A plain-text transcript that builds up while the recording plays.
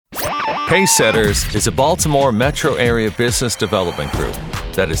Pacesetters is a Baltimore metro area business development group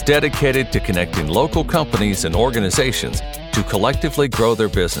that is dedicated to connecting local companies and organizations to collectively grow their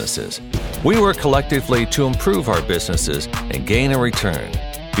businesses. We work collectively to improve our businesses and gain a return.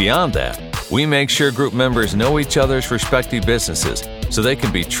 Beyond that, we make sure group members know each other's respective businesses so they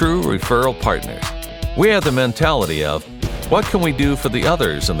can be true referral partners. We have the mentality of, what can we do for the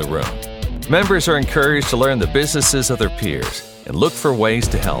others in the room? Members are encouraged to learn the businesses of their peers and look for ways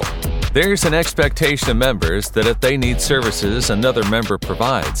to help. There's an expectation of members that if they need services another member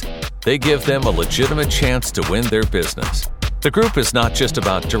provides, they give them a legitimate chance to win their business. The group is not just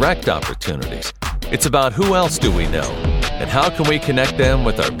about direct opportunities. It's about who else do we know and how can we connect them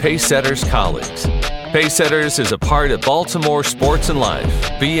with our Pacesetters colleagues. Pacesetters is a part of Baltimore Sports and Life,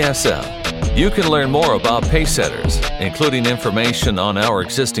 BSL. You can learn more about Pacesetters, including information on our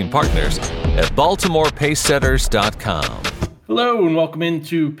existing partners, at baltimorepacesetters.com. Hello and welcome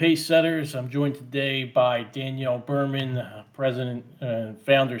into Pacesetters. I'm joined today by Danielle Berman, President and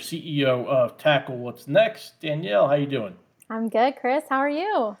Founder, CEO of Tackle What's Next. Danielle, how you doing? I'm good, Chris. How are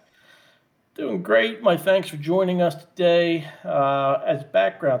you? Doing great. My thanks for joining us today. As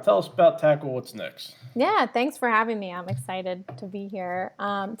background, tell us about Tackle What's Next. Yeah, thanks for having me. I'm excited to be here.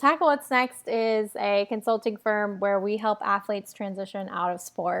 Tackle What's Next is a consulting firm where we help athletes transition out of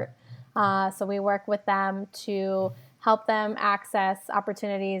sport. So we work with them to help them access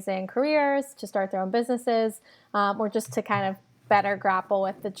opportunities in careers, to start their own businesses, or just to kind of better grapple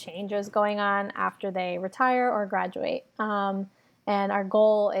with the changes going on after they retire or graduate. And our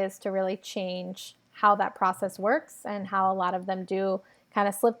goal is to really change how that process works and how a lot of them do kind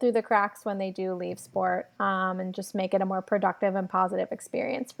of slip through the cracks when they do leave sport, and just make it a more productive and positive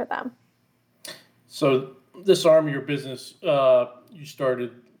experience for them. So this arm of your business, you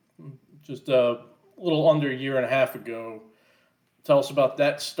started just a little under a year and a half ago. Tell us about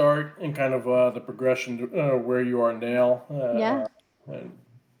that start and kind of the progression to where you are now.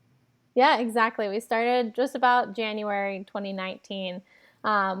 Yeah, exactly. We started just about January 2019.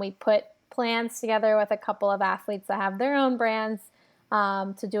 We put plans together with a couple of athletes that have their own brands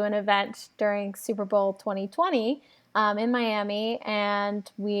to do an event during Super Bowl 2020 in Miami. And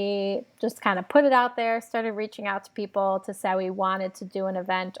we just kind of put it out there, started reaching out to people to say we wanted to do an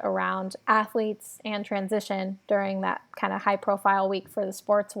event around athletes and transition during that kind of high profile week for the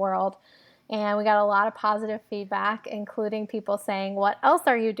sports world. And we got a lot of positive feedback, including people saying, what else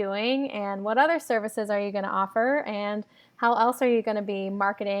are you doing? And what other services are you going to offer? And how else are you going to be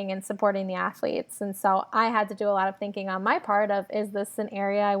marketing and supporting the athletes? And so I had to do a lot of thinking on my part of, is this an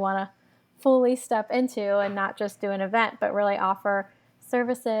area I want to fully step into and not just do an event, but really offer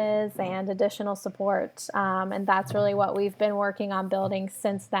services and additional support? And that's really what we've been working on building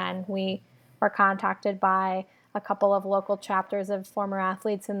since then. We were contacted by a couple of local chapters of former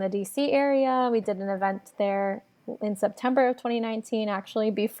athletes in the DC area. We did an event there in September of 2019,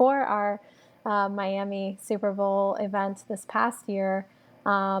 actually before our Miami Super Bowl event this past year.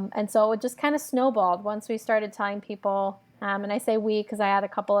 And so it just kind of snowballed once we started telling people, and I say we because I had a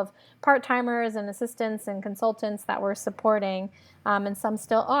couple of part-timers and assistants and consultants that were supporting, and some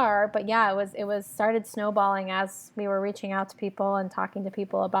still are. But yeah, it was started snowballing as we were reaching out to people and talking to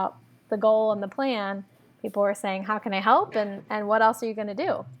people about the goal and the plan. People were saying, how can I help? And what else are you going to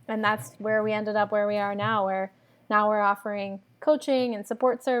do? And that's where we ended up where we are now, where now we're offering coaching and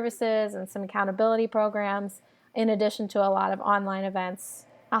support services and some accountability programs, in addition to a lot of online events,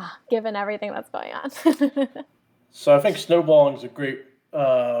 given everything that's going on. So I think snowballing is a great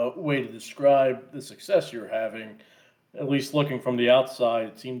way to describe the success you're having. At least looking from the outside,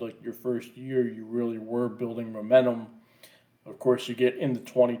 it seemed like your first year you really were building momentum. Of course, you get into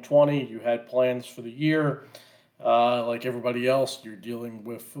 2020, you had plans for the year. Like everybody else, you're dealing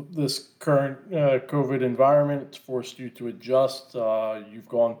with this current COVID environment. It's forced you to adjust. You've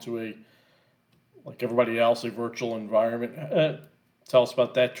gone to like everybody else, a virtual environment. Tell us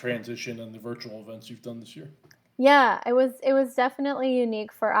about that transition and the virtual events you've done this year. Yeah, it was definitely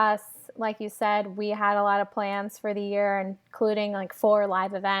unique for us. Like you said, we had a lot of plans for the year, including like 4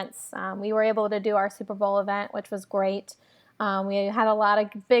 live events. We were able to do our Super Bowl event, which was great. We had a lot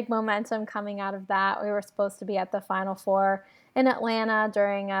of big momentum coming out of that. We were supposed to be at the Final Four in Atlanta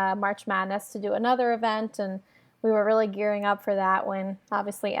during March Madness to do another event, and we were really gearing up for that when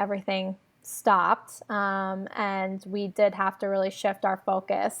obviously everything stopped, and we did have to really shift our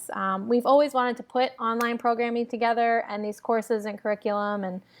focus. We've always wanted to put online programming together and these courses and curriculum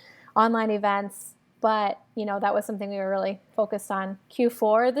and online events, but that was something we were really focused on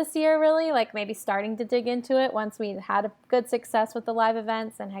Q4 this year, really, like maybe starting to dig into it once we had a good success with the live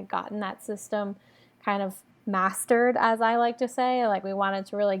events and had gotten that system kind of mastered, as I like to say. Like, we wanted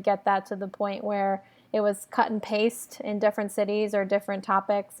to really get that to the point where it was cut and paste in different cities or different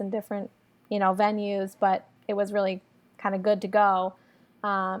topics and different, venues, but it was really kind of good to go.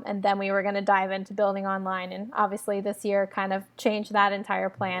 And then we were going to dive into building online. And obviously this year kind of changed that entire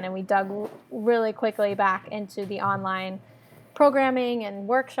plan. And we dug really quickly back into the online programming and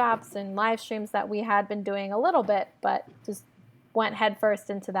workshops and live streams that we had been doing a little bit, but just went headfirst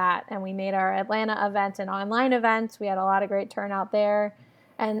into that. And we made our Atlanta event an online event. We had a lot of great turnout there.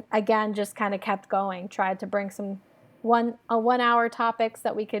 And again, just kind of kept going, tried to bring some 1 hour topics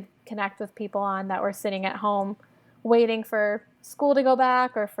that we could connect with people on that were sitting at home waiting for school to go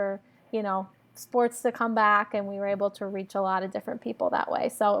back or for, sports to come back. And we were able to reach a lot of different people that way.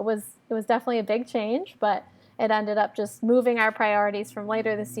 So it was definitely a big change, but it ended up just moving our priorities from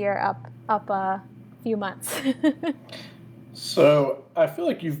later this year up a few months. So I feel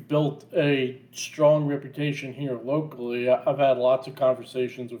like you've built a strong reputation here locally. I've had lots of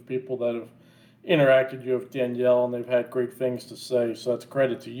conversations with people that have interacted with Danielle, and they've had great things to say. So that's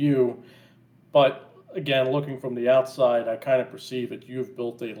credit to you. But again, looking from the outside, I kind of perceive that you've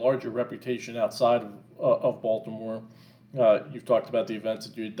built a larger reputation outside of Baltimore. You've talked about the events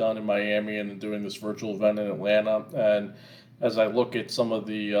that you had done in Miami and then doing this virtual event in Atlanta. And as I look at some of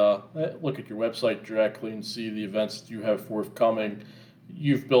the look at your website directly and see the events that you have forthcoming,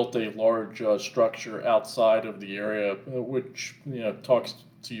 you've built a large structure outside of the area, which talks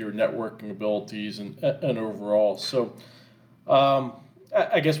to your networking abilities and overall. So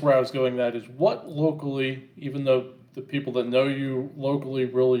I guess where I was going that is what locally, even though the people that know you locally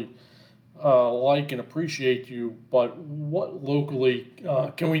really like and appreciate you, but what locally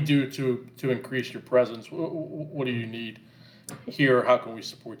can we do to increase your presence? What do you need here? How can we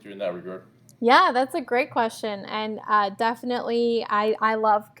support you in that regard? Yeah, that's a great question. And definitely, I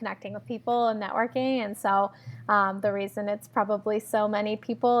love connecting with people and networking. And so the reason it's probably so many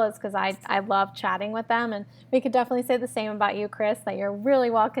people is because I love chatting with them. And we could definitely say the same about you, Chris, that you're really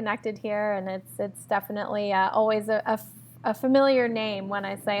well connected here. And it's definitely always a familiar name when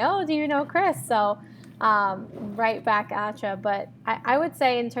I say, oh, do you know Chris? So right back at you. But I would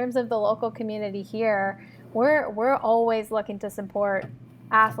say in terms of the local community here, we're always looking to support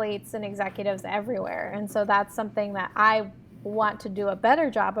athletes and executives everywhere. And so that's something that I want to do a better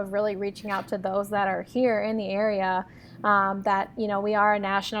job of, really reaching out to those that are here in the area, that, we are a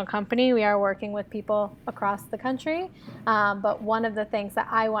national company. We are working with people across the country. But one of the things that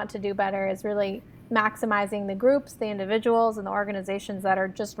I want to do better is really maximizing the groups, the individuals, and the organizations that are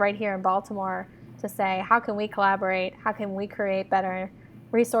just right here in Baltimore to say, how can we collaborate? How can we create better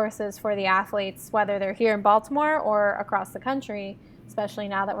resources for the athletes, whether they're here in Baltimore or across the country, especially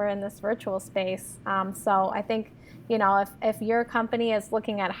now that we're in this virtual space. So I think, if your company is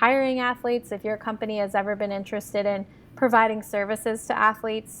looking at hiring athletes, if your company has ever been interested in providing services to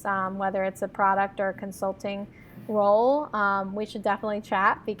athletes, whether it's a product or a consulting role, we should definitely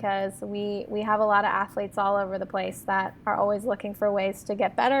chat, because we have a lot of athletes all over the place that are always looking for ways to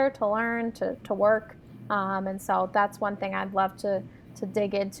get better, to learn, to work. And so that's one thing I'd love to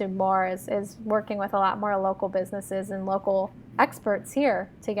dig into more is working with a lot more local businesses and local experts here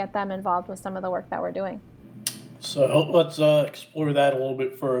to get them involved with some of the work that we're doing. So let's explore that a little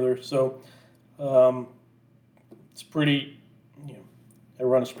bit further. So it's pretty, I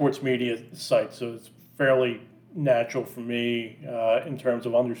run a sports media site, so it's fairly natural for me in terms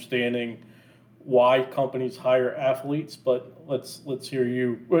of understanding why companies hire athletes. But let's hear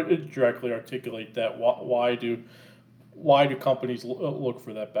you directly articulate that. Why do companies look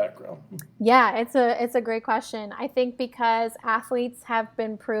for that background? Yeah, it's a great question. I think because athletes have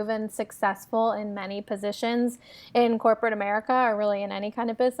been proven successful in many positions in corporate America, or really in any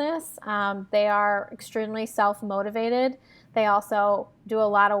kind of business. They are extremely self-motivated. They also do a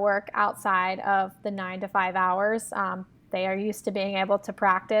lot of work outside of the 9 to 5 hours. They are used to being able to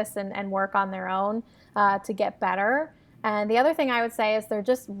practice and work on their own to get better. And the other thing I would say is they're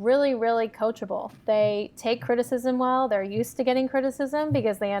just really, really coachable. They take criticism well. They're used to getting criticism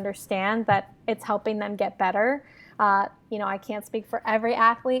because they understand that it's helping them get better. I can't speak for every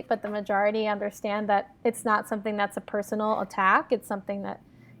athlete, but the majority understand that it's not something that's a personal attack. It's something that,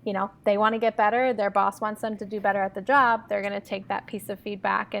 they want to get better. Their boss wants them to do better at the job. They're going to take that piece of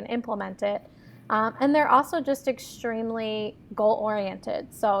feedback and implement it. And they're also just extremely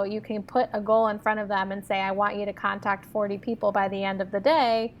goal-oriented. So you can put a goal in front of them and say, I want you to contact 40 people by the end of the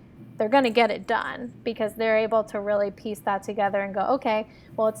day. They're going to get it done because they're able to really piece that together and go, okay,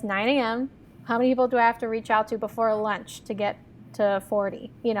 well, it's 9 a.m. How many people do I have to reach out to before lunch to get to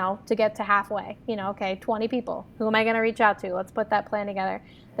 40, to get to halfway, okay, 20 people. Who am I going to reach out to? Let's put that plan together.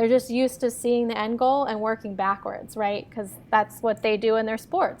 They're just used to seeing the end goal and working backwards, right? Because that's what they do in their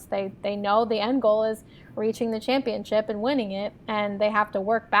sports. They know the end goal is reaching the championship and winning it, and they have to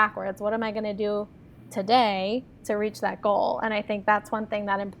work backwards. What am I going to do today to reach that goal? And I think that's one thing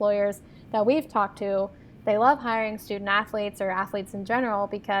that employers that we've talked to, they love hiring student athletes or athletes in general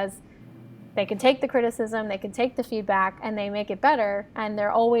because they can take the criticism, they can take the feedback, and they make it better, and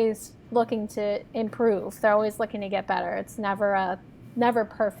they're always looking to improve. They're always looking to get better. It's never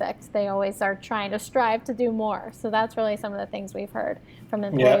perfect. They always are trying to strive to do more. So that's really some of the things we've heard from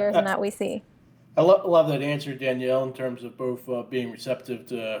employers and that we see. I love that answer, Danielle, in terms of both being receptive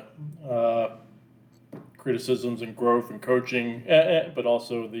to criticisms and growth and coaching, but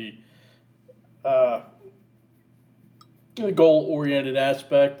also the goal-oriented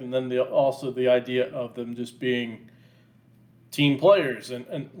aspect, and then also the idea of them just being team players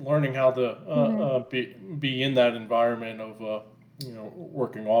and learning how to be in that environment of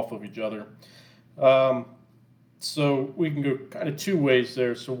working off of each other. So we can go kind of two ways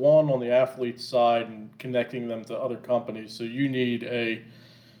there. So one on the athlete side and connecting them to other companies. So you need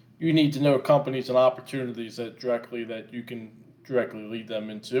to know companies and opportunities that you can directly lead them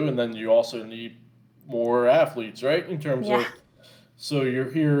into, and then you also need more athletes, right? In terms of, so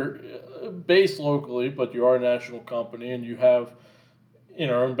you're here based locally, but you are a national company, and you have in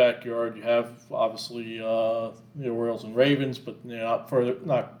our own backyard, you have obviously the Orioles and Ravens, but not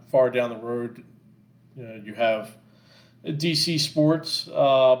far down the road, you have DC Sports,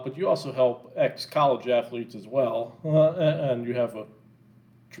 but you also help ex-college athletes as well, and you have a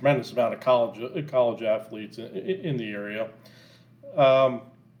tremendous amount of college athletes in the area.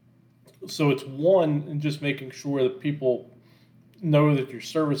 So it's one, in just making sure that people know that your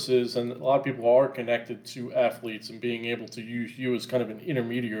services, and a lot of people are connected to athletes, and being able to use you as kind of an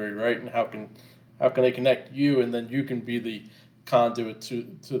intermediary, right? And how can they connect you, and then you can be the conduit to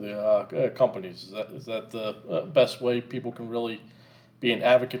the companies. Is that the best way people can really be an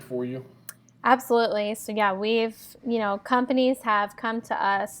advocate for you? Absolutely. So yeah, companies have come to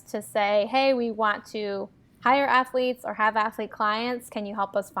us to say, hey, we want to hire athletes or have athlete clients. Can you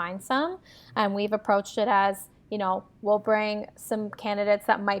help us find some? And we've approached it as, we'll bring some candidates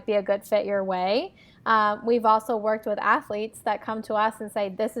that might be a good fit your way. We've also worked with athletes that come to us and say,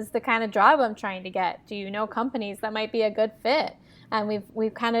 this is the kind of job I'm trying to get. Do you know companies that might be a good fit? And we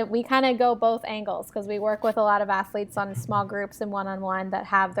kind of go both angles, because we work with a lot of athletes on small groups and one-on-one that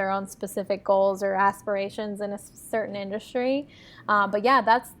have their own specific goals or aspirations in a certain industry. But yeah,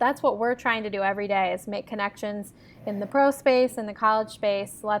 that's what we're trying to do every day, is make connections in the pro space, in the college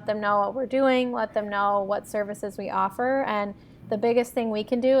space, let them know what we're doing, let them know what services we offer. And the biggest thing we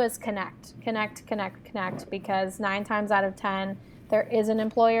can do is connect, because 9 times out of 10, there is an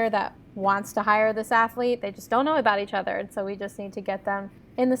employer that wants to hire this athlete. They just don't know about each other. And so we just need to get them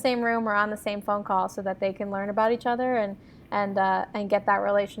in the same room or on the same phone call so that they can learn about each other and get that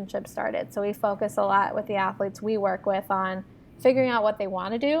relationship started. So we focus a lot with the athletes we work with on figuring out what they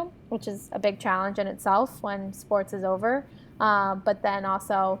want to do, which is a big challenge in itself when sports is over. But then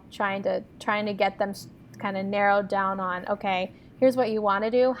also trying to get them kind of narrowed down on, okay, here's what you want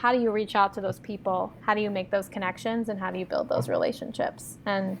to do. How do you reach out to those people? How do you make those connections, and how do you build those relationships?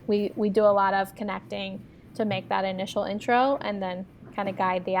 And we do a lot of connecting to make that initial intro, and then kind of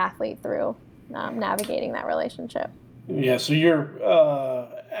guide the athlete through navigating that relationship. Yeah, so you're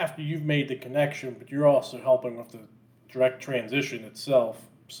after you've made the connection, but you're also helping with the direct transition itself.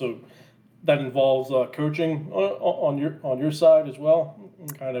 So that involves coaching on your side as well,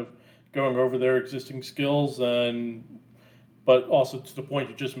 and kind of going over their existing skills, but also to the point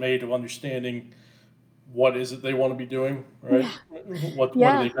you just made of understanding what is it they want to be doing, right? What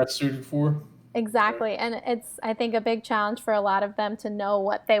are they best suited for? Exactly. And it's, I think, a big challenge for a lot of them to know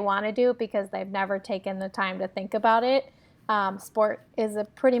what they want to do, because they've never taken the time to think about it. Sport is a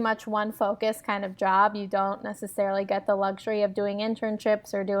pretty much one focus kind of job. You don't necessarily get the luxury of doing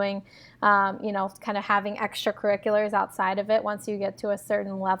internships or doing, kind of having extracurriculars outside of it once you get to a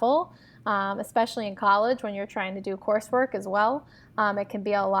certain level. Especially in college when you're trying to do coursework as well. It can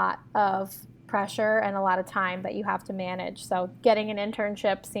be a lot of pressure and a lot of time that you have to manage. So getting an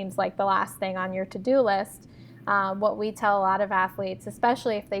internship seems like the last thing on your to-do list. What we tell a lot of athletes,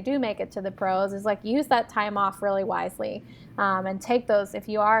 especially if they do make it to the pros, is use that time off really wisely, and take those. If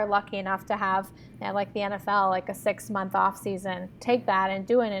you are lucky enough to have, like the NFL, a 6-month off season, take that and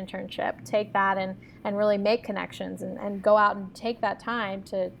do an internship. Take that and really make connections and go out and take that time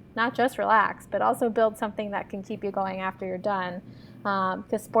to not just relax, but also build something that can keep you going after you're done.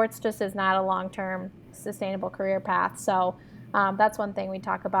 Because sports just is not a long-term sustainable career path. So That's one thing we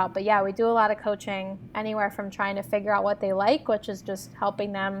talk about. But yeah, we do a lot of coaching anywhere from trying to figure out what they like, which is just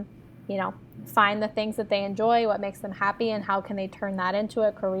helping them, find the things that they enjoy, what makes them happy, and how can they turn that into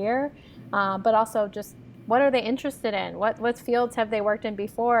a career. But also just what are they interested in? What fields have they worked in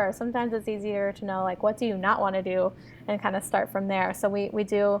before? Sometimes it's easier to know, like, what do you not want to do, and kind of start from there. So we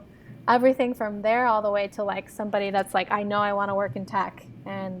do everything from there all the way to like somebody that's like, I know I want to work in tech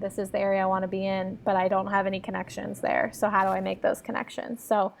and this is the area I want to be in, but I don't have any connections there. So how do I make those connections?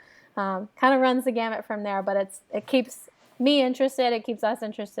 So kind of runs the gamut from there, but it keeps me interested. It keeps us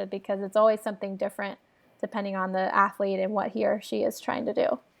interested because it's always something different depending on the athlete and what he or she is trying to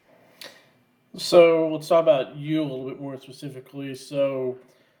do. So let's talk about you a little bit more specifically. So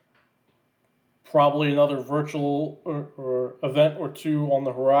probably another virtual or event or two on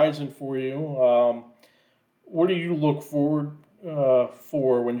the horizon for you. What do you look forward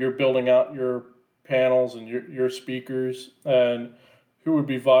for when you're building out your panels and your speakers, and who would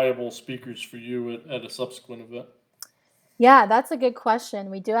be viable speakers for you at a subsequent event? Yeah, that's a good question.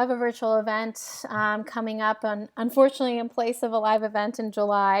 We do have a virtual event coming up, unfortunately, in place of a live event in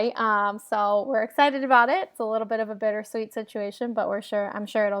July. So we're excited about it. It's a little bit of a bittersweet situation, but I'm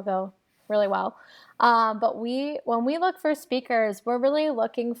sure it'll go really well. But when we look for speakers, we're really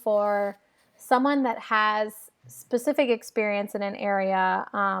looking for someone that has specific experience in an area,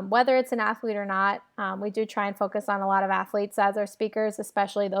 whether it's an athlete or not. We do try and focus on a lot of athletes as our speakers,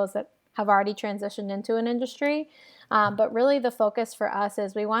 especially those that have already transitioned into an industry. But really, the focus for us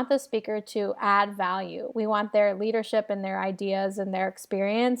is we want the speaker to add value. We want their leadership and their ideas and their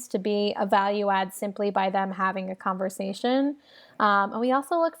experience to be a value add simply by them having a conversation. And we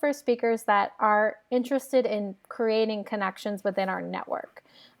also look for speakers that are interested in creating connections within our network.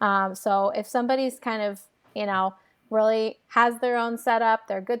 So if somebody's kind of, really has their own setup,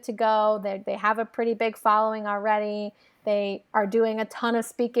 they're good to go, they have a pretty big following already, they are doing a ton of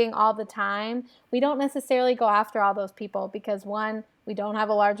speaking all the time, we don't necessarily go after all those people because, one, we don't have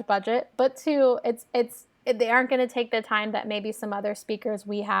a large budget, but two, they aren't going to take the time that maybe some other speakers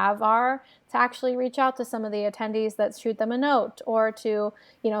we have are to actually reach out to some of the attendees that shoot them a note, or to,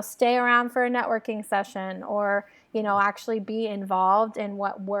 stay around for a networking session, or, actually be involved in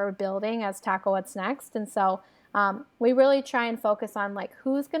what we're building as Tackle What's Next. And so we really try and focus on like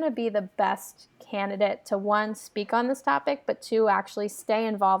who's going to be the best candidate to, one, speak on this topic, but two, actually stay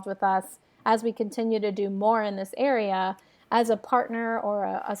involved with us as we continue to do more in this area as a partner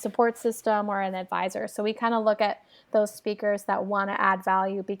or a support system or an advisor. So we kind of look at those speakers that want to add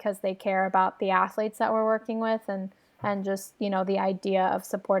value because they care about the athletes that we're working with, and just, the idea of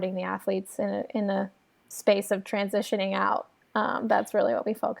supporting the athletes in a space of transitioning out. That's really what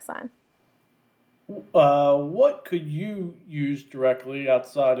we focus on. What could you use directly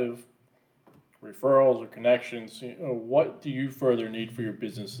outside of referrals or connections? What do you further need for your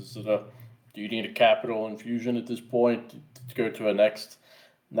business? Do you need a capital infusion at this point to go to a next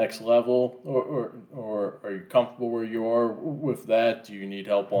level, or are you comfortable where you are with that? Do you need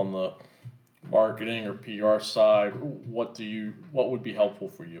help on the marketing or PR side? What would be helpful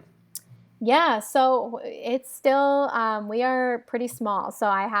for you? Yeah, so it's still, we are pretty small. So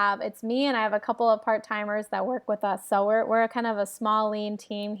it's me and I have a couple of part-timers that work with us. So we're kind of a small, lean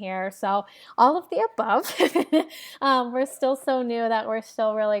team here. So all of the above. We're still so new that we're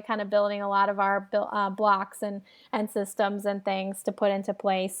still really kind of building a lot of our blocks and systems and things to put into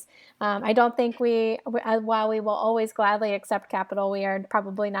place. I don't think while we will always gladly accept capital, we are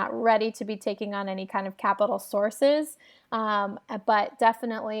probably not ready to be taking on any kind of capital sources. But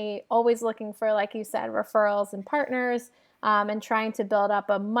definitely always looking for, like you said, referrals and partners, and trying to build up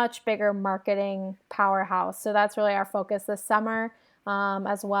a much bigger marketing powerhouse. So that's really our focus this summer,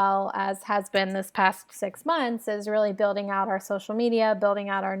 as well as has been this past 6 months, is really building out our social media, building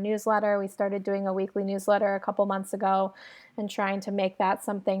out our newsletter. We started doing a weekly newsletter a couple months ago and trying to make that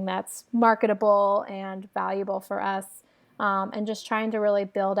something that's marketable and valuable for us. And just trying to really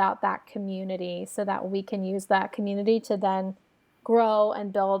build out that community so that we can use that community to then grow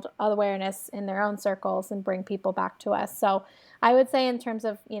and build awareness in their own circles and bring people back to us. So I would say in terms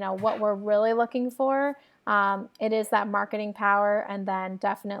of, what we're really looking for, it is that marketing power, and then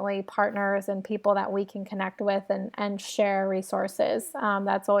definitely partners and people that we can connect with and share resources.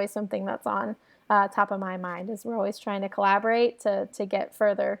 That's always something that's on top of my mind, is we're always trying to collaborate to get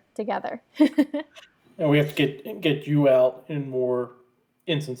further together. And we have to get you out in more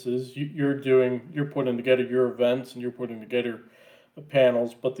instances. You're putting together your events and you're putting together the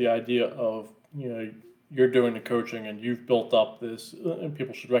panels, but the idea of, you're doing the coaching and you've built up this, and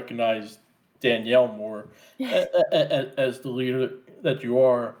people should recognize Danielle more as the leader that you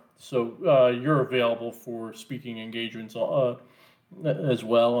are, So you're available for speaking engagements as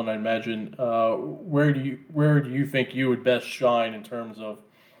well, and I imagine where do you think you would best shine in terms of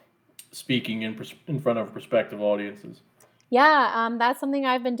speaking in front of prospective audiences? Yeah, that's something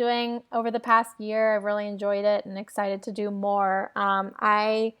I've been doing over the past year. I've really enjoyed it and excited to do more.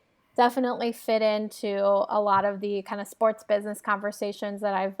 I definitely fit into a lot of the kind of sports business conversations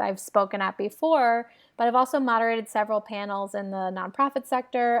that I've spoken at before, but I've also moderated several panels in the nonprofit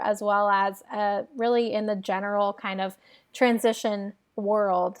sector as well as really in the general kind of transition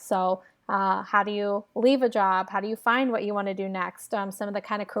world. So how do you leave a job? How do you find what you want to do next? Some of the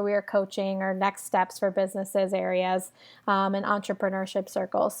kind of career coaching or next steps for businesses areas and entrepreneurship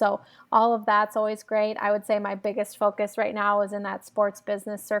circles. So all of that's always great. I would say my biggest focus right now is in that sports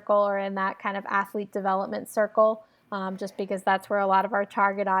business circle or in that kind of athlete development circle, just because that's where a lot of our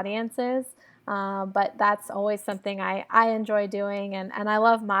target audience is. But that's always something I enjoy doing, and I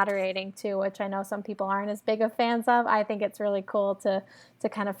love moderating too, which I know some people aren't as big of fans of. I think it's really cool to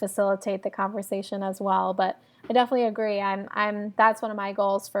kind of facilitate the conversation as well. But I definitely agree. I'm that's one of my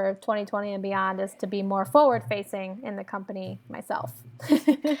goals for 2020 and beyond is to be more forward facing in the company myself.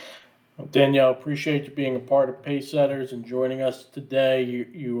 Well, Danielle, appreciate you being a part of Pacesetters and joining us today.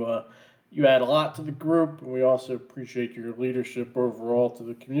 You add a lot to the group, and we also appreciate your leadership overall to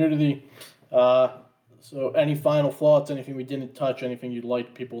the community. Uh, so, any final thoughts? Anything we didn't touch? Anything you'd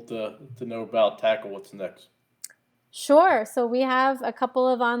like people to know about Tackle What's Next? Sure. So we have a couple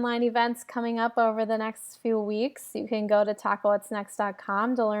of online events coming up over the next few weeks. You can go to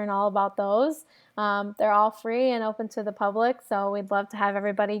tacklewhatsnext.com to learn all about those. They're all free and open to the public, so we'd love to have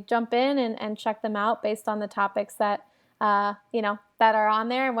everybody jump in and check them out based on the topics that that are on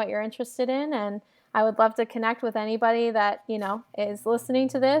there and what you're interested in. And I would love to connect with anybody that is listening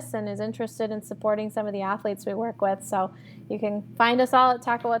to this and is interested in supporting some of the athletes we work with. So you can find us all at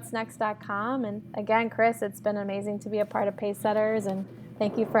tacklewhatsnext.com. And again, Chris, it's been amazing to be a part of Pacesetters, and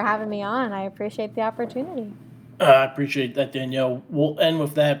thank you for having me on. I appreciate the opportunity. I appreciate that, Danielle. We'll end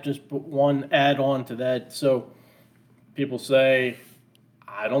with that. Just put one add on to that. So, people say,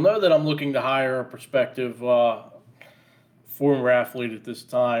 I don't know that I'm looking to hire a prospective former athlete at this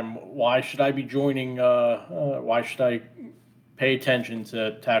time. Why should I be joining? Why should I pay attention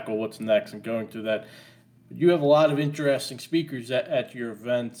to Tackle What's Next and going through that? You have a lot of interesting speakers at your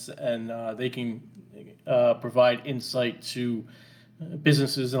events, and they can provide insight to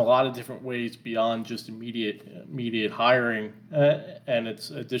businesses in a lot of different ways beyond just immediate hiring, and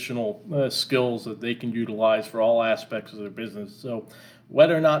it's additional skills that they can utilize for all aspects of their business. So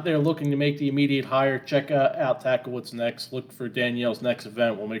whether or not they're looking to make the immediate hire, check out Tackle What's Next. Look for Danielle's next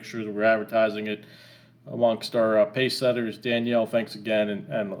event. We'll make sure that we're advertising it amongst our pace setters. Danielle, thanks again,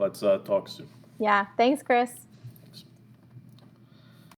 and let's talk soon. Yeah, thanks, Chris.